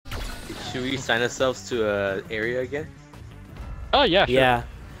Should we sign ourselves to a area again? Oh yeah, sure. Yeah.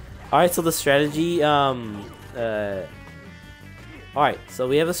 All right. So the strategy. All right. So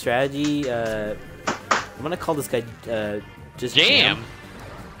we have a strategy. I'm gonna call this guy just Jam.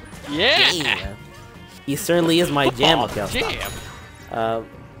 Yeah. Jam. He certainly is my jam. Okay. Jam.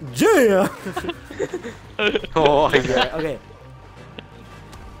 Jam. Oh my god. Okay.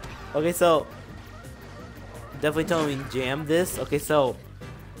 Okay. So definitely telling me jam this. Okay. So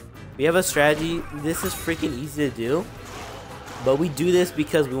we have a strategy. This is freaking easy to do. But we do this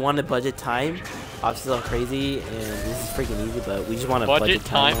because we want to budget time. Obviously, I'm crazy, and this is freaking easy, but we just want to budget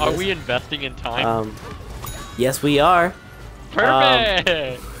time. Are we investing in time? Yes, we are.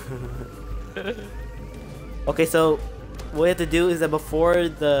 Perfect! Okay, so what we have to do is that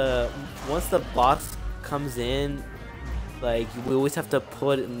once the box comes in, like, we always have to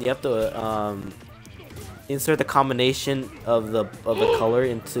insert the combination of the color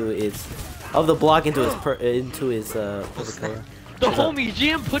into its the block into its what's the color? The homie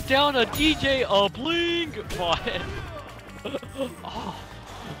Jam put down a DJ bling bot.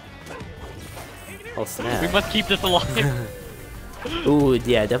 Oh snap! We must keep this alive. Ooh,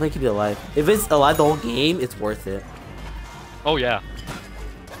 yeah, definitely keep it alive. If it's alive the whole game, it's worth it. Oh yeah.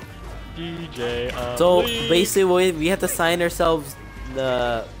 DJ So bling. basically, we have to sign ourselves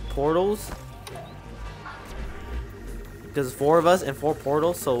the portals. Because 4 of us and 4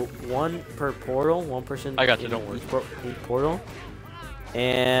 portals, so 1 per portal, 1 person. I got you, don't worry. Each portal.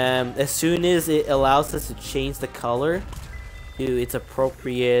 And as soon as it allows us to change the color to its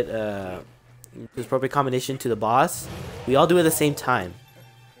appropriate combination to the boss, we all do it at the same time.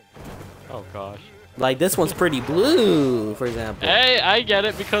 Oh gosh. Like this one's pretty blue, for example. Hey, I get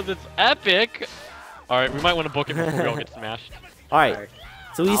it because it's epic. All right, we might want to book it before we all get smashed. All right.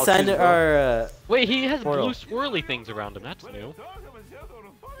 So we signed our. Wait, he has portal. blue swirly things around him. That's new.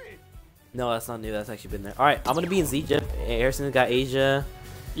 No, that's not new. That's actually been there. All right, I'm gonna be in Egypt. Harrison got Asia.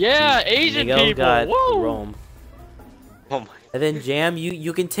 Yeah, Asian Miguel people. got Woo! Rome. Oh my. And then Jam,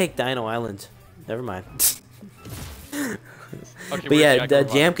 you can take Dino Island. Never mind. Okay, But yeah, the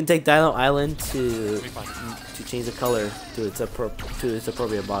Jam. Jam can take Dino Island to Be change the color to its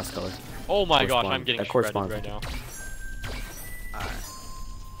appropriate boss color. Oh my gosh, I'm getting shredded corresponds. right now.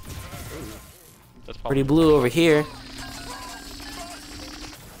 That's Pretty blue over here.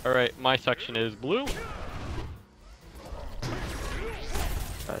 All right, my section is blue.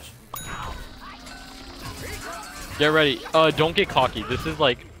 Gosh. Get ready. Don't get cocky. This is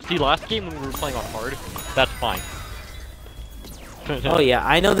like, see, last game when we were playing on hard, that's fine. Oh yeah,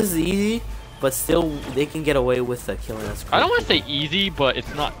 I know this is easy, but still they can get away with killing us. I don't want to say easy, but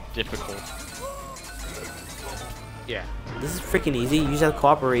it's not difficult. Yeah. This is freaking easy. You just have to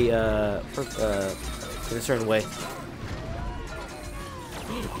cooperate in a certain way.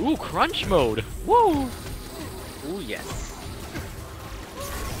 Ooh, crunch mode. Woo! Ooh yes.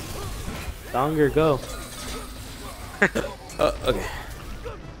 Longer, go. Okay.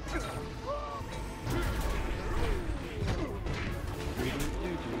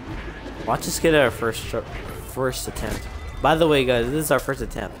 Watch us get our first attempt. By the way, guys, this is our first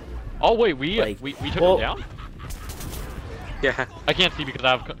attempt. Oh wait, we took him down. Yeah. I can't see because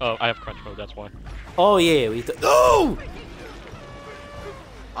I have crunch mode. That's why. Oh yeah, we took. Oh!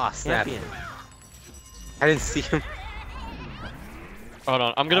 Ah, snap. Champion. I didn't see him. Hold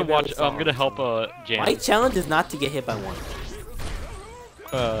on, I'm gonna watch. I'm gonna help Jam. My challenge is not to get hit by one.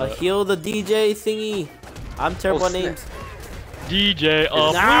 Heal the DJ thingy. I'm terrible at names. DJ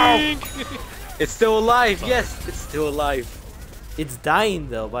Now! Blink. It's still alive. Yes, it's still alive. It's dying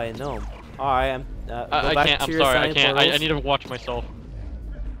though by a gnome. Alright, I can't. I'm sorry. I can't. I need to watch myself.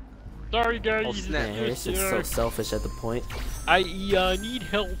 Sorry, guys. Oh, snap. Man, you're just so selfish at the point. I need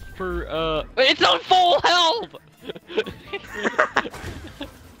help for It's on full health.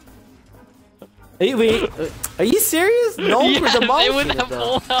 Hey, wait, are you serious? Gnomes Yes, were demolishing it was it, at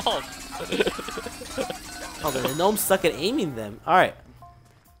though. full health. Oh, the gnomes suck at aiming them. All right.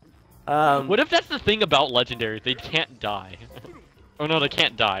 What if that's the thing about legendaries? They can't die. Oh no, they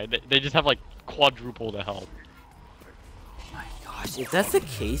can't die. They just have like quadruple the health. My gosh, if that's the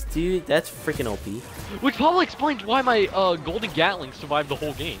case, dude, that's freaking OP. Which probably explains why my golden Gatling survived the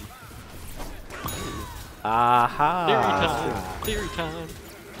whole game. Aha. Theory time.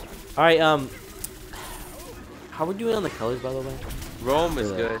 All right. How we doing on the colors, by the way? Rome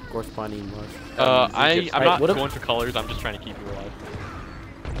is good. Corresponding Mars. I'm not what if- going for colors. I'm just trying to keep you alive.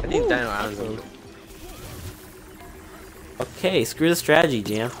 I think Dino Island's a little. Okay, screw the strategy,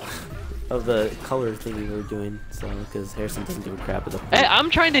 Jam. Of the color thing we were doing, so because Harrison doesn't give a crap at the point. Hey,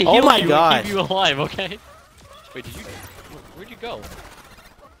 I'm trying to heal Oh my you God. and keep you alive, okay? Wait, where'd you go?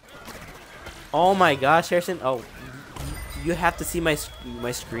 Oh my gosh, Harrison. Oh, you have to see my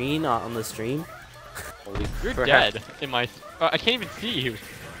screen on the stream. Holy You're crap. dead in my. I can't even see you.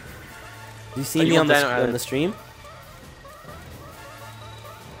 Do you see Are me you on down the island? stream?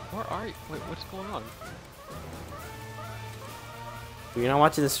 Where are you? Wait, what's going on? You're not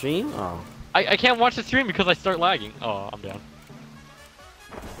watching the stream? Oh. I can't watch the stream because I start lagging. Oh, I'm down.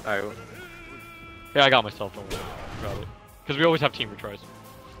 Alright. Yeah, I got myself. Don't worry about it. Because we always have team retries.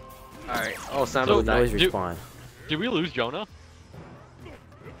 Alright. Oh, Sam So- will You always die. respawn. Did we lose Jonah?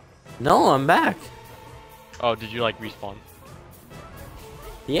 No, I'm back. Oh, did you like respawn?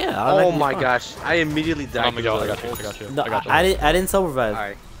 Yeah. Oh automatically my respawn. gosh. I immediately died. Oh my god, I because got you. of I got you. No, I got you. I didn't self revive.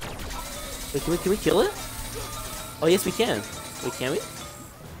 Alright. Wait, can we kill it? Oh yes, we can. Wait, can we?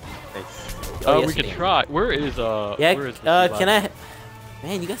 Thanks. Oh, yes, we could can. try. Where is Yeah. Where is the sea Can lad? I?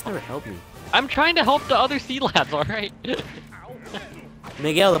 Man, you guys never help me. I'm trying to help the other sea lads. All right.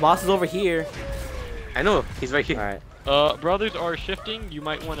 Miguel, the boss is over here. I know. He's right here. All right. Brothers are shifting. You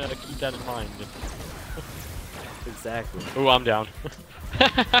might want to keep that in mind. Exactly. Oh, I'm down.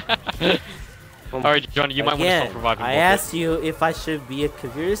 All right, Johnny, you might want to Again, self-revive. I asked you if I should be a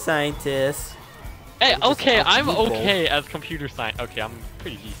computer scientist. Hey, just okay, help I'm people. okay as computer science. Okay, I'm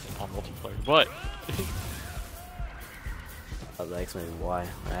pretty decent on multiplayer, but I'll explain why.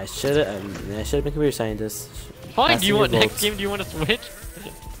 I should have been computer scientist. fine. Passing Do you your want next votes. game? Do you want to switch?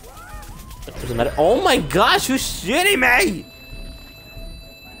 Doesn't matter. Oh my gosh, who's shitting me?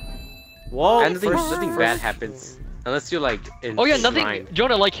 Whoa. And nothing bad happens. Unless you're like in Oh yeah, nothing. shrine.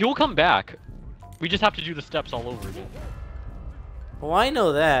 Jonah, like he'll come back. We just have to do the steps all over again Oh, I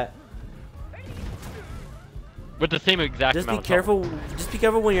know that. with the same exact Just be amount of time. careful. Just be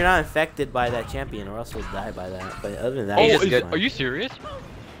careful when you're not infected by that champion, or else you'll die by that. But other than that, Oh, you're just fine. good. are you serious?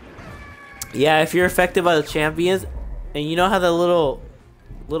 Yeah, if you're affected by the champions, and you know how the little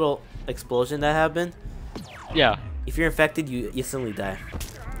explosion that happened. Yeah. If you're infected, you instantly die.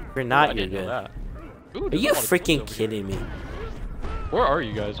 If you're Oh, not, I you're didn't know good. that. Ooh, Are there's a you lot of freaking clothes over here. kidding me? Where are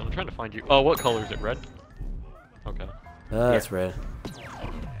you guys? I'm trying to find you. Oh, what color is it? Red? Okay. That's red.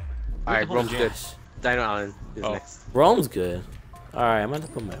 Alright, What the hell Rome's is good. this? Dino Island is Oh. next. Rome's good. All right, I'm gonna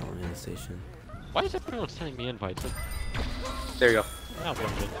put my own in station. Why is everyone sending me invites? There you go. Now what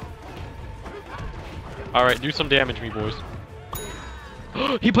I'm doing. All right, do some damage, me boys.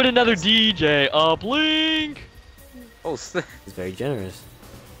 He put another DJ. Blink. Oh, snap. He's very generous.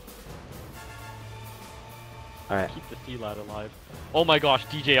 All right. Keep the sea lad alive. Oh my gosh,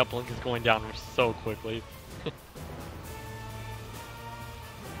 DJ Uplink is going down so quickly.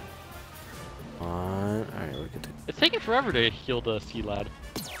 All right, we're good. It's taking forever to heal the sea lad.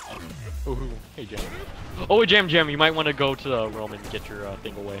 Oh, hey Jam. Oh, Jam, you might want to go to the realm and get your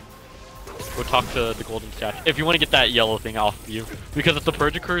thing away. Go talk to the golden statue. If you want to get that yellow thing off of you. Because if the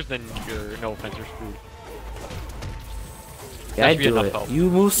purge occurs, then you're, no offense, you're screwed. Yeah, I should be do enough it. help. You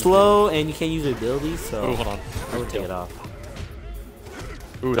move slow and you can't use your abilities, so Oh, hold on. I would take it off.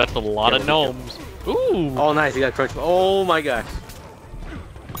 Ooh, that's a lot of gnomes. Ooh. Oh, nice. You got crunch. Oh my gosh.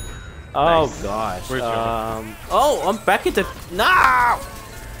 Oh Nice. gosh. Where's Jonah? Oh, I'm back into no. I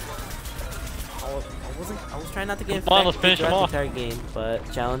was trying not to get Come on, infected let's finish him throughout off. the entire game,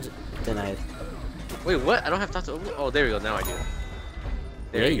 but challenge denied. Wait, what? I don't have thoughts. Oh, there we go. Now I do.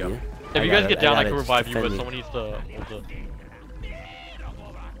 There Yeah, you go. do. If you got guys it, get down, I got can it. revive you, Defend but me. someone needs to hold the...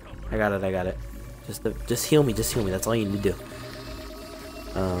 I got it. Just heal me. That's all you need to do.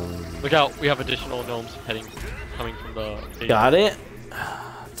 Look out, we have additional gnomes coming from the stadium. Got it.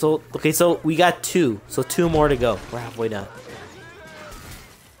 So okay, so we got 2. So 2 more to go. We're halfway done.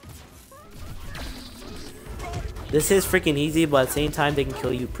 This is freaking easy, but at the same time, they can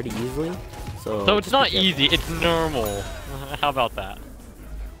kill you pretty easily. So So it's just be not careful. easy, it's normal. How about that?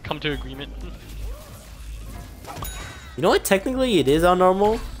 Come to agreement. You know what? Technically, it is on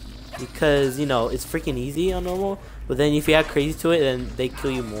normal because you know it's freaking easy on normal. But then if you add crazy to it, then they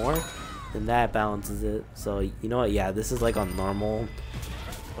kill you more. Then that balances it. So you know what? Yeah, this is like on normal.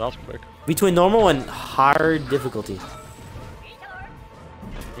 That was quick. Between normal and hard difficulty.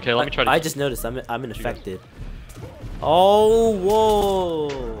 Okay, let me try to... I just noticed I'm infected. Oh,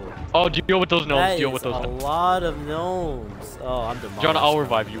 whoa! Oh, deal with those gnomes, That deal is with those a gnomes. lot of gnomes. Oh, I'm demolished. John, I'll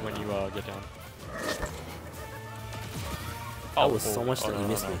revive you when you get down. That was so much that no, you no,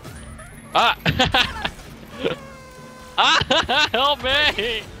 missed no. me. Ah! Ah! Help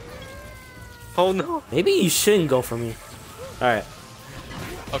me! Oh no. Maybe you shouldn't go for me. All right.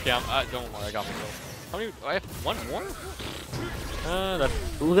 Okay, don't worry, I got myself. How many? I have one more?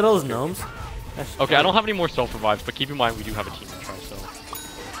 That's... Look at all those gnomes. That's Okay, I don't have any more self-revives, but keep in mind we do have a team to try, so...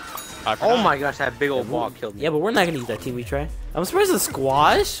 I Oh forgot. my gosh, that big old ball killed me. Yeah, but we're not gonna use that team retry. I'm surprised the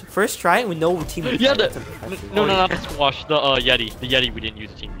squash first try and we know what team. Yeah, that's no, impressive. not the squash. The Yeti. The Yeti. We didn't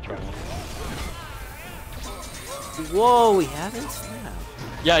use a team to try on. Whoa, we haven't snapped.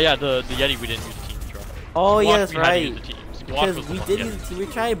 Yeah. The Yeti. We didn't use a team to try. Oh Squash, yeah, that's we had to right. use the team. Squash Because was the we one did to use get. a team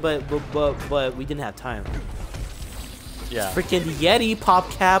retry, but we didn't have time. Yeah. Freaking Yeti pop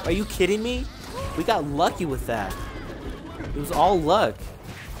cap. Are you kidding me? We got lucky with that. It was all luck.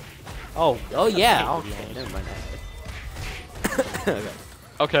 Oh yeah. Okay, never mind. Okay.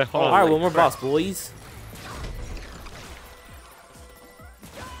 Okay. Hold on. All right, one more boss, boys.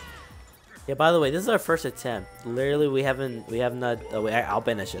 Yeah. By the way, this is our first attempt. Literally, we have not. Oh, wait, I'll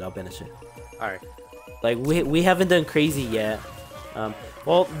banish it. All right. Like we haven't done crazy yet.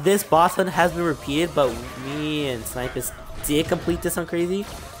 Well, this boss hunt has been repeated, but me and Snipers did complete this on crazy.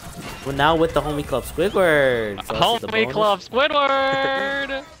 Well, now with the homie club Squidward. So Homie Club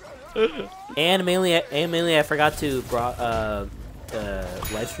Squidward. and mainly, I forgot to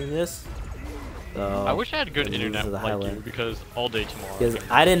live stream this. So I wish I had good internet the like highlight. you, because all day tomorrow. Because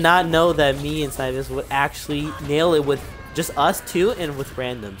I did not know that me and Snipers would actually nail it with just us two and with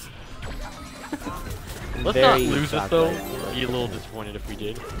randoms. Let's not lose it though. Be a little disappointed if we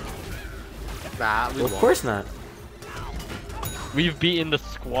did. Nah, we Of won't. course not. We've beaten the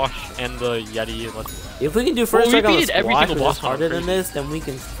squash and the Yeti. Let's. If we can do first we strike on the beat every squash, single which is boss on harder than crazy. this, then we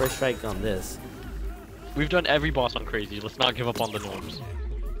can first strike on this. We've done every boss on crazy. Let's not give up on the gnomes.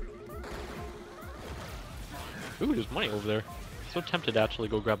 Ooh, there's money over there. So tempted to actually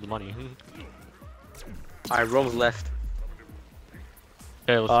go grab the money. Alright, Rome's left.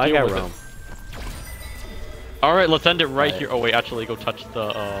 Okay, let's I deal got with Rome. it. All right, let's end it right Got it. here. Oh wait, actually, go touch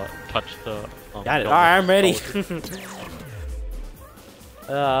the Got it. gnome. Alright, I'm ready.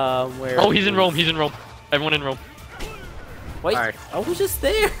 Where? Oh, he's in Rome. He's in Rome. Everyone in Rome. Wait, Alright. I was just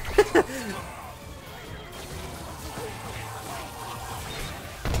there.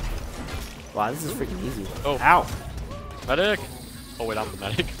 Wow, this is freaking easy. Oh. Ow. Medic. Oh wait, I'm the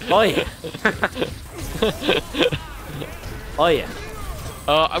medic. Oh yeah. Oh yeah.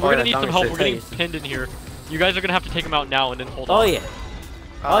 We're gonna need yeah, some Tommy help. said We're getting please. pinned in here. You guys are gonna have to take him out now and then hold Oh on. yeah.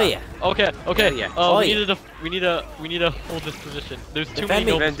 Oh yeah. Okay. Okay. Yeah. Oh, we yeah. need to hold this position. There's too Defend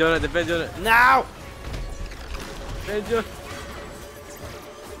many me. gnomes. Defend Jonah. Now. Defend Jonah.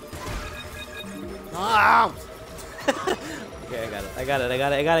 Ow. Okay, I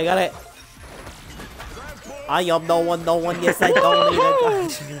got it. I am no one. Yes, I don't need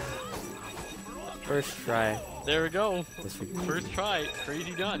it. First try. There we go. That's freaking First try.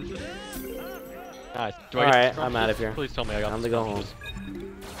 Crazy done. Nice. Do I Alright, get the I'm out of scrumptious? here. Please tell me I got Time the to go home.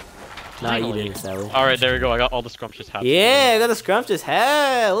 scrumptious. Nah, you Finally. didn't, Sally. Alright, there we go. I got all the scrumptious hats. Yeah, I got a scrumptious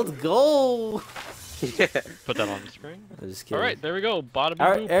hat. Let's go. Yeah. Put that on the screen. I'm just kidding. Alright, there we go. Bottom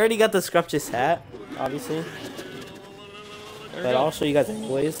I boop. already got the scrumptious hat, obviously. There we But go. I'll show you guys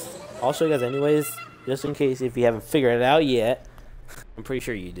anyways. Just in case if you haven't figured it out yet. I'm pretty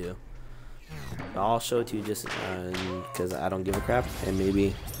sure you do. I'll show it to you just because I don't give a crap. And maybe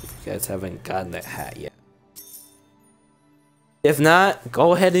you guys haven't gotten that hat yet. If not,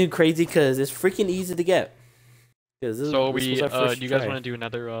 go ahead and do crazy because it's freaking easy to get. This is, So this we, was our first do you guys try. want to do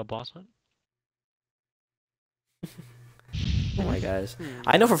another boss hunt? Oh my gosh.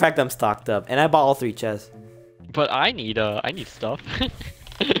 I know for a fact I'm stocked up. And I bought all 3 chests. But I need stuff.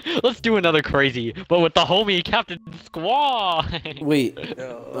 Let's do another crazy, but with the homie Captain Squaw. Wait.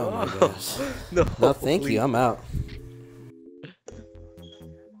 No. Oh my gosh. No. No, thank you. I'm out.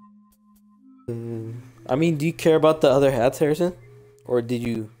 I mean, do you care about the other hats, Harrison? Or did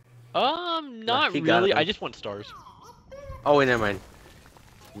you? Not he got really. it. I just want stars. Oh wait, never mind.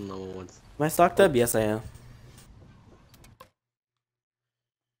 No one's. Am I stocked up? Yes, I am.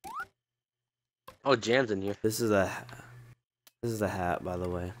 Oh, Jam's in here. This is a hat, by the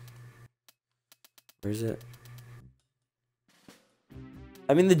way. Where is it?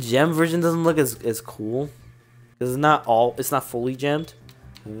 I mean, the gem version doesn't look as cool. Cause it's not fully gemmed.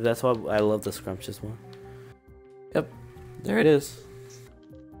 That's why I love the scrumptious one. Yep, there it is.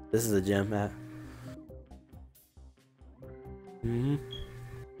 This is a gem hat.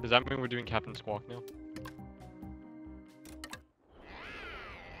 Does that mean we're doing Captain Squawk now?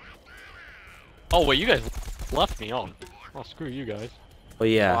 Oh wait, you guys left me on. Oh, screw you guys. Oh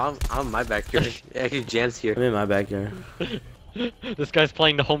yeah, Oh, I'm in my backyard. Actually, Jam's here. I'm in my backyard. This guy's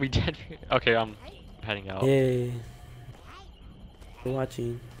playing the homie dead. Okay, I'm heading out. Yay! For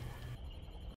watching.